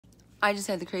I just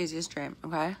had the craziest dream,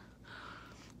 okay?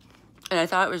 And I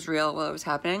thought it was real while it was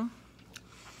happening.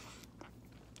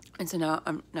 And so now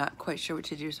I'm not quite sure what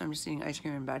to do, so I'm just eating ice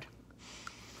cream in bed.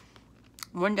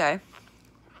 One day,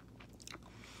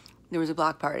 there was a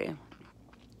block party.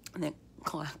 And they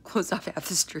closed off half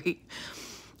the street.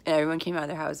 And everyone came out of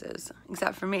their houses,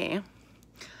 except for me.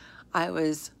 I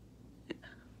was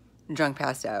drunk,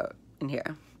 passed out in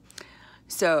here.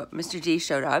 So Mr. D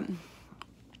showed up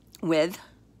with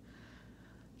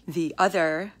the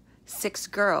other 6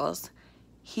 girls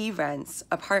he rents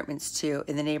apartments to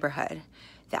in the neighborhood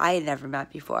that I had never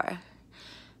met before.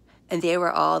 And they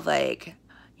were all like,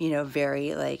 you know,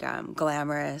 very like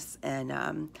glamorous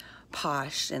and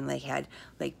posh, and like had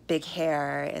like big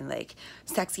hair and like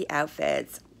sexy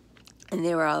outfits. And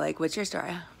they were all like, what's your story?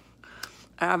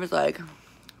 And I was like,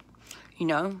 you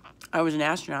know, I was an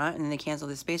astronaut and they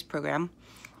canceled the space program.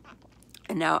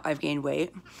 And now I've gained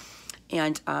weight.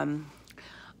 And I'm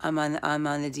on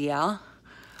the DL.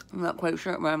 I'm not quite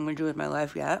sure what I'm going to do with my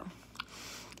life yet.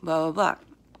 Blah, blah, blah.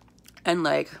 And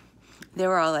like, they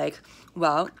were all like,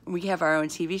 well, we have our own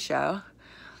TV show.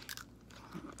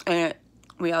 And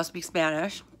we all speak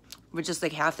Spanish, but just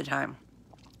like half the time.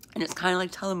 And it's kind of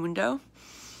like Telemundo.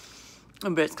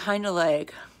 But it's kind of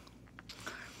like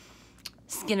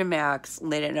Skinamax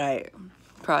late at night,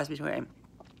 cross between.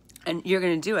 And you're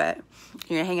going to do it.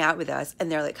 You're going to hang out with us.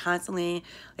 And they're like constantly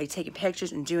like taking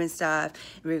pictures and doing stuff.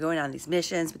 And we were going on these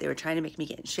missions, but they were trying to make me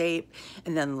get in shape.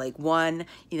 And then like one,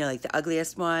 you know, like the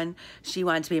ugliest one, she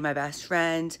wanted to be my best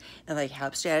friend and like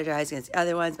help strategize against the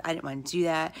other ones. But I didn't want to do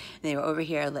that. And they were over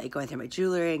here like going through my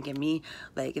jewelry and giving me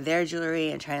like their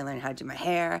jewelry and trying to learn how to do my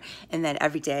hair. And then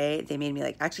every day they made me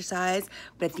like exercise.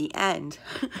 But at the end,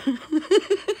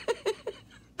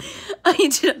 I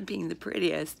ended up being the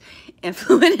prettiest and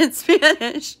fluent in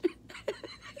Spanish.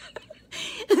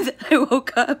 And then I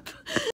woke up